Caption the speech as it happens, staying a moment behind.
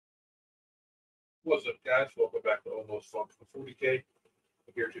What's up, guys? Welcome back to Almost Fun for 40K.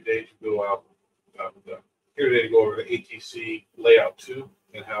 I'm here today to go out. Here today to go over the ATC Layout 2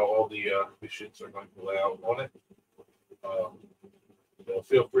 and how all the missions are going to lay out on it.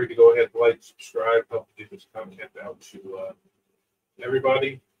 Feel free to go ahead and like, subscribe, help get this content out to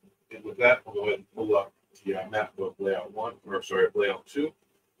everybody. And with that, we'll go ahead and pull up the map of Layout 1, or sorry, Layout 2.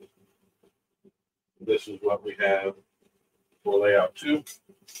 This is what we have for Layout 2.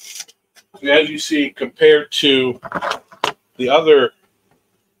 So as you see, compared to the other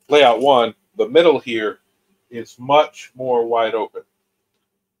Layout 1, the middle here is much more wide open.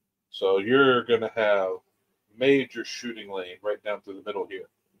 So you're going to have major shooting lane right down through the middle here.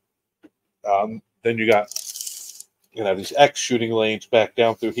 Then you got these X shooting lanes back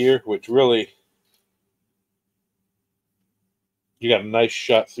down through here, which really you got a nice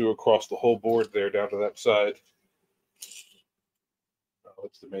shot through across the whole board there down to that side.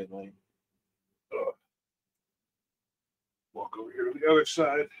 What's the main lane? Walk over here to the other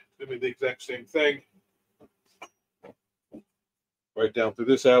side. Doing the exact same thing. Right down through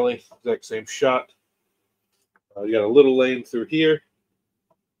this alley, exact same shot. You got a little lane through here.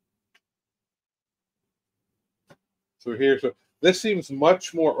 So this seems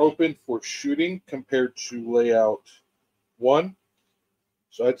much more open for shooting compared to Layout 1.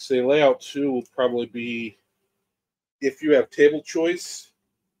 So I'd say Layout 2 will probably be, if you have table choice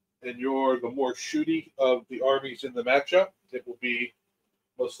and you're the more shooty of the armies in the matchup, it will be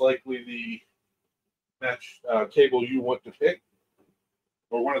most likely the match table you want to pick,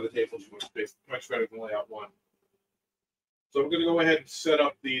 or one of the tables you want to pick. Much better than Layout 1. So I'm going to go ahead and set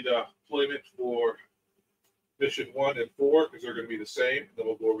up the deployment for Mission 1 and 4, because they're going to be the same. Then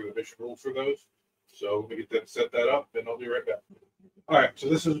we'll go over the mission rules for those. So we get set that up, and I'll be right back. All right, so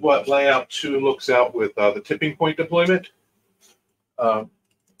this is what Layout 2 looks out with the tipping point deployment.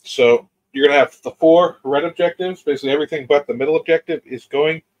 So you're going to have the 4 red objectives. Basically, everything but the middle objective is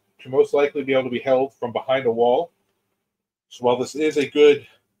going to most likely be able to be held from behind a wall. So while this is a good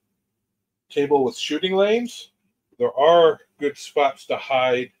table with shooting lanes, there are good spots to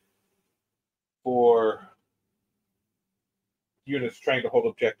hide for units trying to hold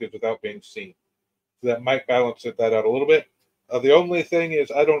objectives without being seen. So that might balance that out a little bit. The only thing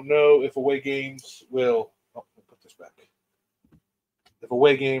is, I don't know if away games will. Oh, I'll put this back. If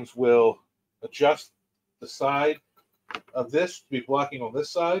away games will adjust the side of this to be blocking on this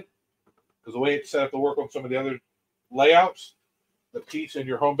side, because the way it's set up to work on some of the other layouts, the piece in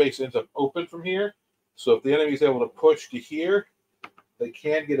your home base ends up open from here. So if the enemy is able to push to here, they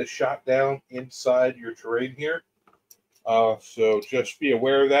can get a shot down inside your terrain here. So just be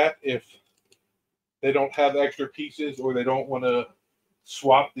aware of that. If they don't have extra pieces, or they don't want to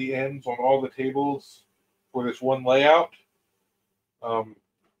swap the ends on all the tables for this one layout,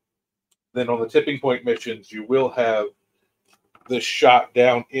 then on the tipping point missions, you will have this shot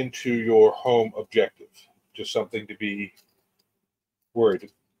down into your home objective. Just something to be worried,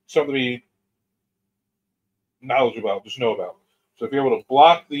 something to be knowledgeable about, just know about. So if you're able to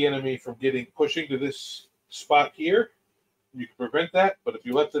block the enemy from pushing to this spot here, you can prevent that. But if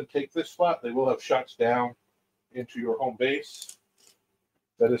you let them take this spot, they will have shots down into your home base.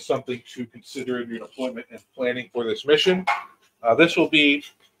 That is something to consider in your deployment and planning for this mission. This will be,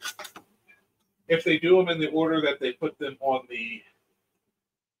 if they do them in the order that they put them on the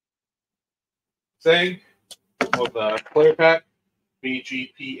thing, on the player pack,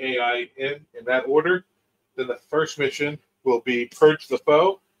 BGPAIN, in that order, then the first mission will be Purge the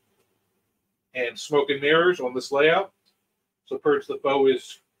Foe and Smoke and Mirrors on this layout. So Purge the Foe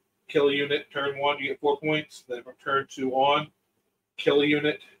is kill a unit, turn 1, you get 4 points. Then from turn 2 on, kill a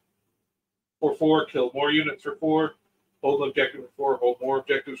unit for 4, kill more units for 4, hold objective for 4, hold more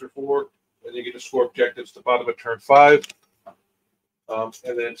objectives for 4, and you get to score objectives to the bottom of turn 5.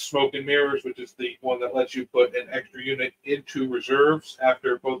 And then Smoke and Mirrors, which is the one that lets you put an extra unit into reserves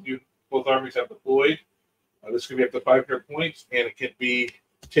after both armies have deployed. This can be up to 500 points, and it can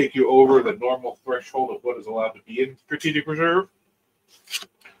take you over the normal threshold of what is allowed to be in strategic reserve.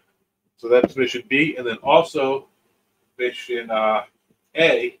 So that's mission B, and then also mission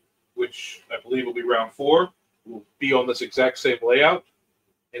A, which I believe will be round 4, will be on this exact same layout,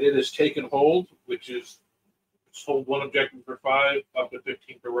 and it is Taken Hold, which is hold 1 objective for 5, up to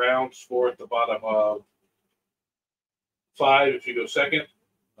 15 per round, score at the bottom of 5 if you go second.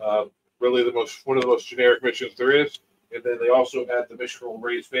 Really one of the most generic missions there is. And then they also add the mission rule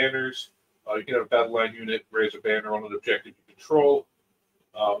Raise Banners. You can have a battle line unit raise a banner on an objective you control.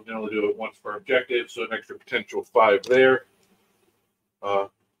 You can only do it once per objective, so an extra potential 5 there.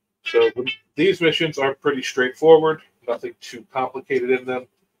 So these missions are pretty straightforward, nothing too complicated in them.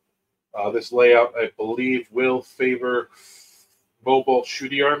 This layout, I believe, will favor mobile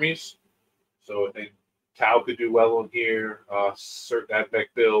shooting armies. So I think Tau could do well on here, certain AdMech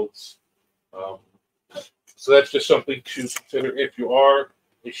builds. So that's just something to consider if you are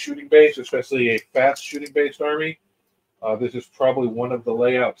a shooting base, especially a fast shooting based army. This is probably one of the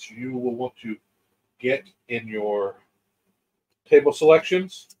layouts you will want to get in your table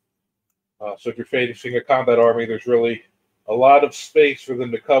selections. So if you're facing a combat army, there's really a lot of space for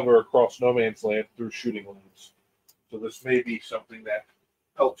them to cover across no man's land through shooting lanes. So this may be something that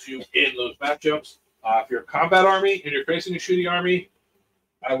helps you in those matchups. If you're a combat army and you're facing a shooting army,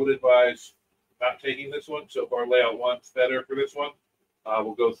 I would advise not taking this one. So far, layout 1's better for this one.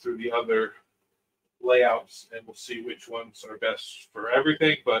 We'll go through the other layouts and we'll see which ones are best for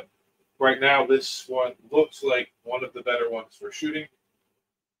everything. But right now, this one looks like one of the better ones for shooting.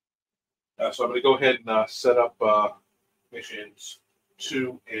 So I'm going to go ahead and set up missions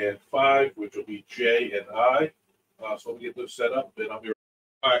 2 and 5, which will be J and I. So let me get those set up, and I'll be right.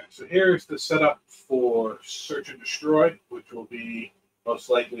 All right, so here's the setup for Search and Destroy, which will be most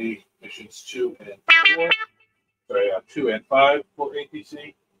likely missions 2 and 4. Sorry, 2 and 5 for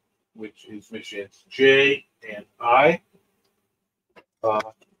ATC, which is missions J and I.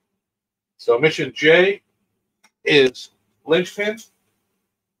 So mission J is linchpin.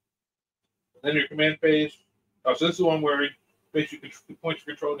 Then your command phase. So this is the one where basically points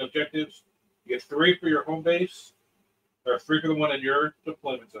for controlling objectives. You get 3 for your home base, or 3 for the one in your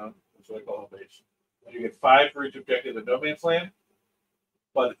deployment zone. That's what I call home base. And you get 5 for each objective in no man's land.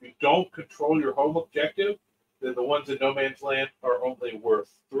 But if you don't control your home objective, then the ones in no man's land are only worth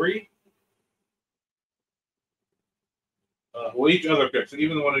 3. Well, each other objective,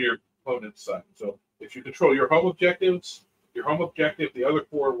 even the one on your opponent's side. So if you control your home objectives, your home objective, the other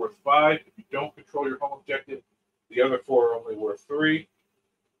 4 are worth 5. If you don't control your home objective, the other 4 are only worth 3.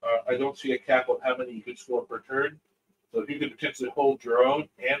 I don't see a cap on how many you could score per turn. So if you could potentially hold your own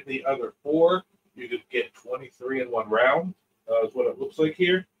and the other 4, you could get 23 in one round, is what it looks like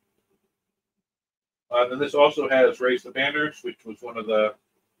here. Then this also has Raise the Banners, which was one of the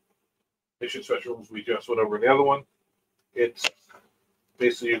mission specials we just went over in the other one. It's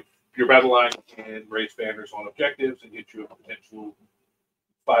basically your battle line can raise banners on objectives and get you a potential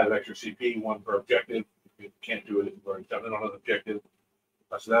 5 extra CP, 1 per objective. You can't do it if you've already done it on an objective.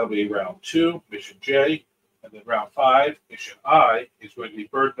 So that'll be round 2, mission J. And then round 5, mission I, is going to be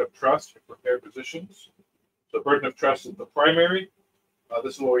Burden of Trust and Prepared Positions. So Burden of Trust is the primary.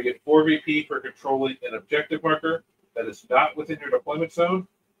 This is where we get 4 VP for controlling an objective marker that is not within your deployment zone,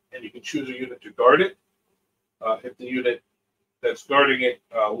 and you can choose a unit to guard it. If the unit that's guarding it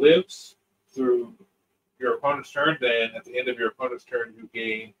lives through your opponent's turn, then at the end of your opponent's turn, you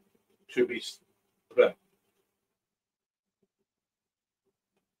gain 2 VP.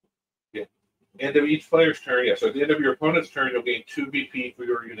 End of each player's turn, so at the end of your opponent's turn, you'll gain 2 VP for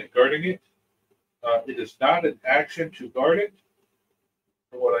your unit guarding it. It is not an action to guard it,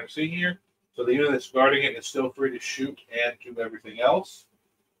 from what I'm seeing here. So the unit that's guarding it is still free to shoot and do everything else.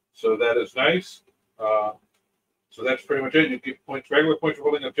 So that is nice. So that's pretty much it. You get points, regular points for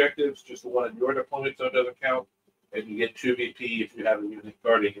holding objectives. Just the one in your deployment zone doesn't count. And you get 2 VP if you have a unit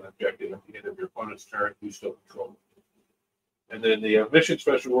guarding an objective at the end of your opponent's turn. You still control it. And then the mission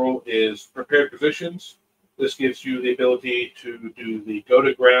special rule is Prepared Positions. This gives you the ability to do the Go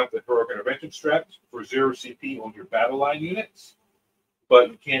to Ground, the Heroic Intervention strat for 0 CP on your battle line units.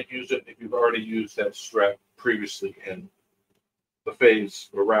 But you can't use it if you've already used that strat previously in the phase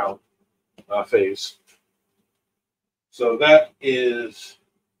or round phase. So that is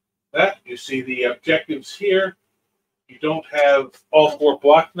that. You see the objectives here. You don't have all 4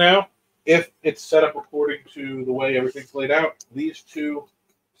 blocked now. If it's set up according to the way everything's laid out, these 2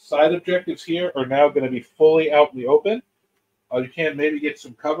 side objectives here are now going to be fully out in the open. You can maybe get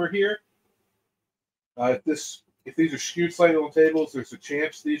some cover here. If these are skewed slightly on tables, there's a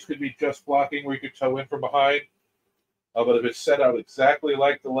chance these could be just blocking where you could toe in from behind. But if it's set out exactly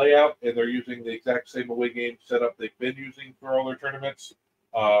like the layout and they're using the exact same away game setup they've been using for all their tournaments,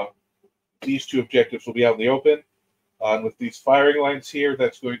 these 2 objectives will be out in the open. And with these firing lines here,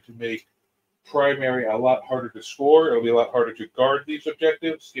 that's going to make primary a lot harder to score. It'll be a lot harder to guard these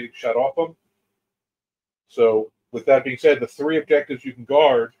objectives, getting shot off them. So with that being said, the 3 objectives you can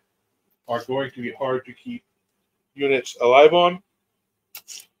guard are going to be hard to keep units alive on.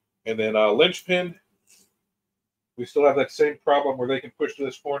 And then linchpin, we still have that same problem where they can push to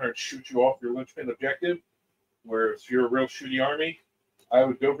this corner and shoot you off your linchpin objective. Where if you're a real shooty army, I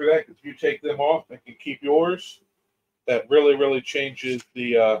would go for that, because if you take them off and can keep yours, that really, really changes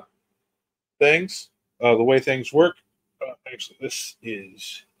the things, the way things work. Actually, this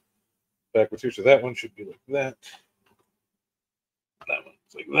is backwards here. So that one should be like that. That one's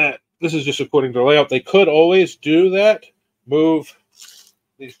like that. This is just according to the layout. They could always do that. Move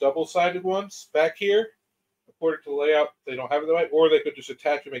these double-sided ones back here. According to the layout, they don't have it that way. Or they could just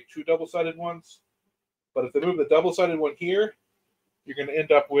attach and make two double-sided ones. But if they move the double-sided one here, you're going to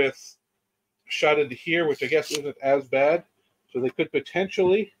end up with a shot into here, which I guess isn't as bad. So they could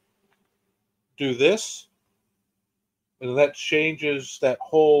potentially do this. And that changes that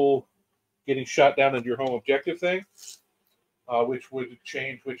whole getting shot down into your home objective thing, which would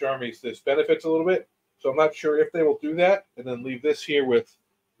change which armies this benefits a little bit. So I'm not sure if they will do that and then leave this here with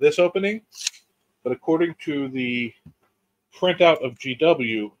this opening. But according to the printout of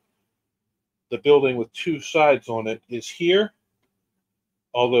GW, the building with two sides on it is here.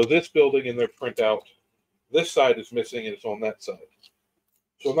 Although this building in their printout, this side is missing and it's on that side.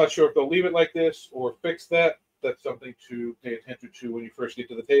 So I'm not sure if they'll leave it like this or fix that. That's something to pay attention to when you first get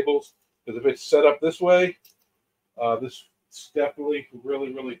to the tables. Because if it's set up this way, this definitely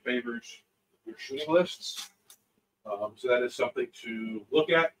really favors your shooting lists. So that is something to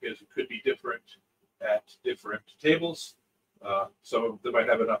look at because it could be different at different tables. Some of them might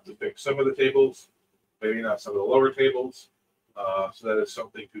have enough to fix some of the tables, maybe not some of the lower tables. So that is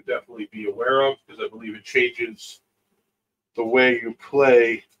something to definitely be aware of because I believe it changes the way you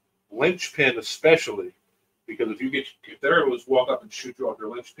play linchpin, especially because if they're able to walk up and shoot you off your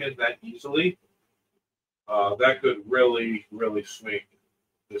linchpin that easily, that could really swing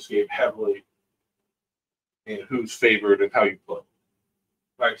this game heavily in who's favored and how you play.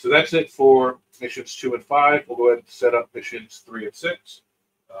 All right, so that's it for missions 2 and 5. We'll go ahead and set up missions 3 and 6.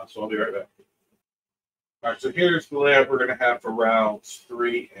 So I'll be right back. All right, so here's the layout we're going to have for rounds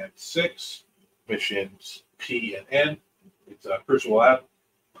 3 and 6, missions P and N. It's a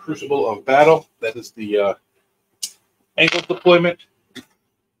Crucible of Battle. That is the ankle deployment.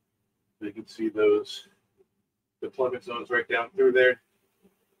 You can see those deployment zones right down through there.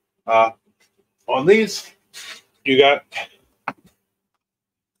 On these, you got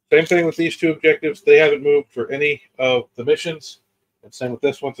same thing with these two objectives. They haven't moved for any of the missions. And same with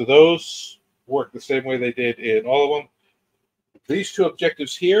this one. So those work the same way they did in all of them. These two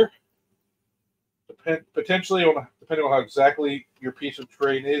objectives here, potentially, depending on how exactly your piece of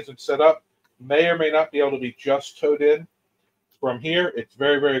terrain is and set up, may or may not be able to be just towed in from here. It's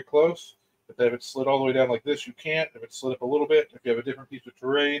very close. If they have it slid all the way down like this, you can't. If it's slid up a little bit, if you have a different piece of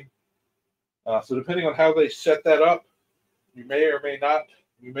terrain. So depending on how they set that up, you may or may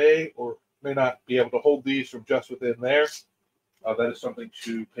not be able to hold these from just within there. That is something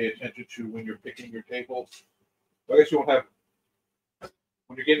to pay attention to when you're picking your table. So I guess you won't have,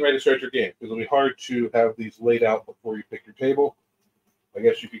 when you're getting ready to start your game, because it'll be hard to have these laid out before you pick your table. I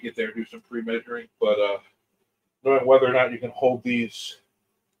guess you could get there and do some pre-measuring, but knowing whether or not you can hold these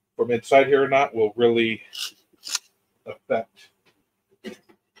from inside here or not will really affect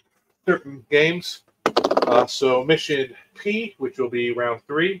certain games. So mission P, which will be round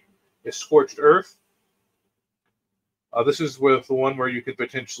 3, is Scorched Earth. This is with the one where you could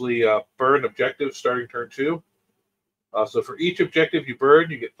potentially burn objectives starting turn 2. So for each objective you burn,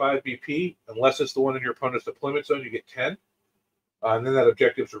 you get 5 BP. Unless it's the one in your opponent's deployment zone, you get 10. And then that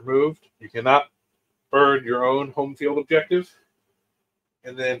objective's removed. You cannot burn your own home field objective.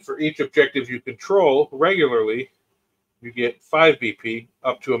 And then for each objective you control regularly, you get 5 BP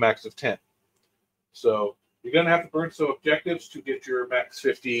up to a max of 10. So you're going to have to burn some objectives to get your max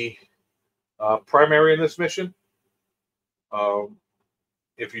 50 primary in this mission.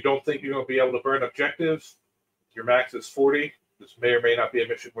 If you don't think you're going to be able to burn objectives, your max is 40. This may or may not be a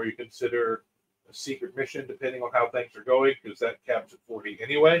mission where you consider a secret mission, depending on how things are going, because that caps at 40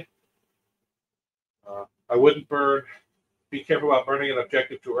 anyway. I wouldn't burn. Be careful about burning an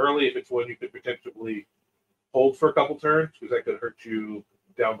objective too early if it's one you could potentially hold for a couple turns, because that could hurt you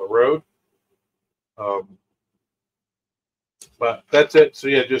down the road. But that's it. So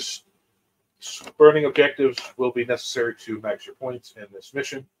yeah, just burning objectives will be necessary to max your points in this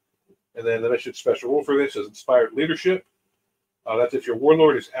mission. And then the mission special rule for this is Inspired Leadership. That's if your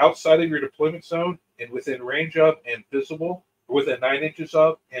warlord is outside of your deployment zone and within range of and visible, or within 9 inches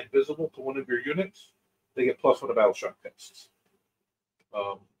of and visible to one of your units, they get +1 to battle shock tests.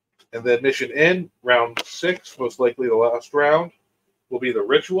 And then mission N, round 6, most likely the last round, will be the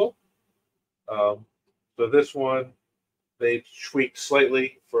Ritual. So this one, they tweaked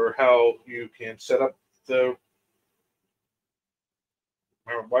slightly for how you can set up the.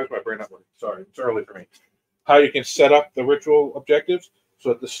 Why is my brain not working? Sorry, it's early for me. How you can set up the ritual objectives.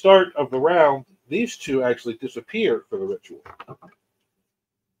 So at the start of the round, these two actually disappear for the ritual.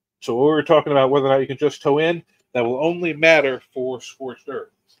 So what we were talking about, whether or not you can just tow in, that will only matter for Scorched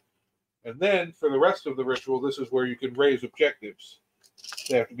Earth. And then for the rest of the ritual, this is where you can raise objectives.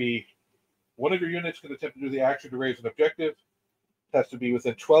 They have to be, one of your units can attempt to do the action to raise an objective. It has to be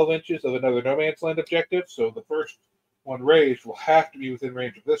within 12 inches of another no man's land objective. So the first one raised will have to be within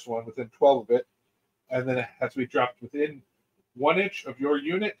range of this one, within 12 of it. And then it has to be dropped within 1 inch of your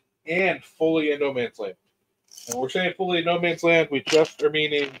unit and fully in no man's land. And we're saying fully in no man's land, we just are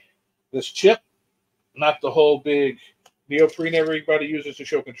meaning this chip, not the whole big neoprene everybody uses to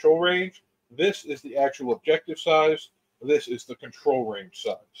show control range. This is the actual objective size. This is the control range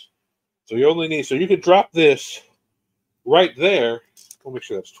size. So you only need, so you could drop this right there. We'll make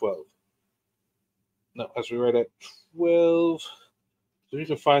sure that's 12. No, that's right at 12. So you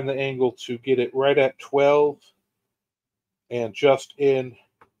can find the angle to get it right at 12 and just in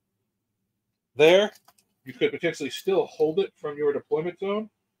there. You could potentially still hold it from your deployment zone.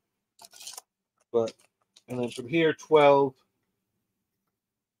 But, and then from here, 12.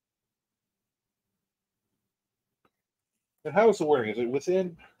 And how is the wording? Is it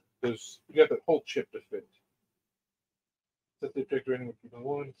within? Because you got the whole chip to fit. Set the objective rating with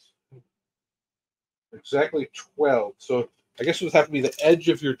ones. Exactly 12. So I guess it would have to be the edge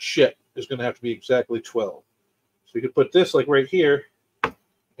of your chip is going to have to be exactly 12. So you could put this like right here,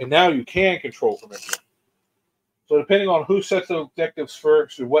 and now you can control from it. So depending on who sets the objectives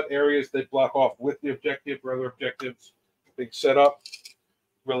first or what areas they block off with the objective or other objectives being set up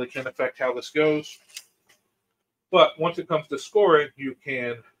really can affect how this goes. But once it comes to scoring, you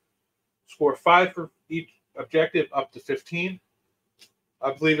can score 5 for each objective up to 15.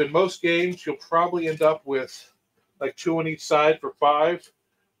 I believe in most games, you'll probably end up with like 2 on each side for 5.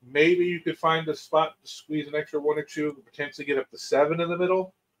 Maybe you could find a spot to squeeze an extra 1 or 2, potentially get up to 7 in the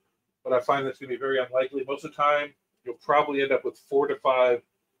middle. But I find that's going to be very unlikely. Most of the time, you'll probably end up with 4 to 5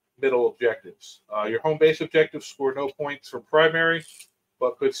 middle objectives. Your home base objectives score no points for primary,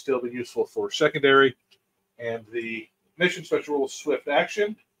 but could still be useful for secondary. And the mission special rule is swift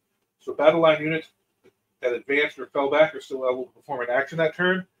action. So battle line units that advanced or fell back are still able to perform an action that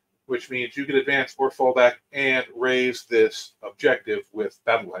turn, which means you can advance or fall back and raise this objective with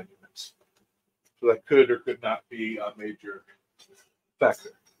battle line units. So that could or could not be a major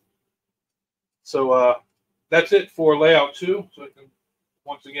factor. So that's it for layout 2. So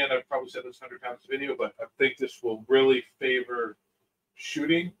once again, I've probably said this 100 times in the video, but I think this will really favor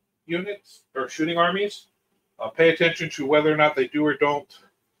shooting units or shooting armies. Pay attention to whether or not they do or don't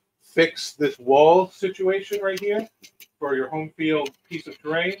fix this wall situation right here for your home field piece of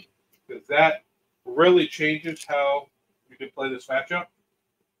terrain, because that really changes how you can play this matchup.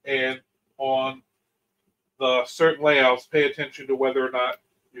 And on the certain layouts, pay attention to whether or not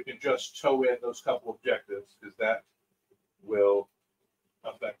you can just tow in those couple objectives, because that will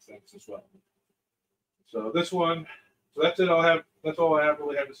affect things as well. So this one, so that's it. That's all I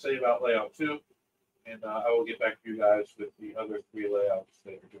really have to say about layout 2. And I will get back to you guys with the other 3 layouts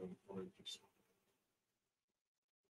that we're doing for you.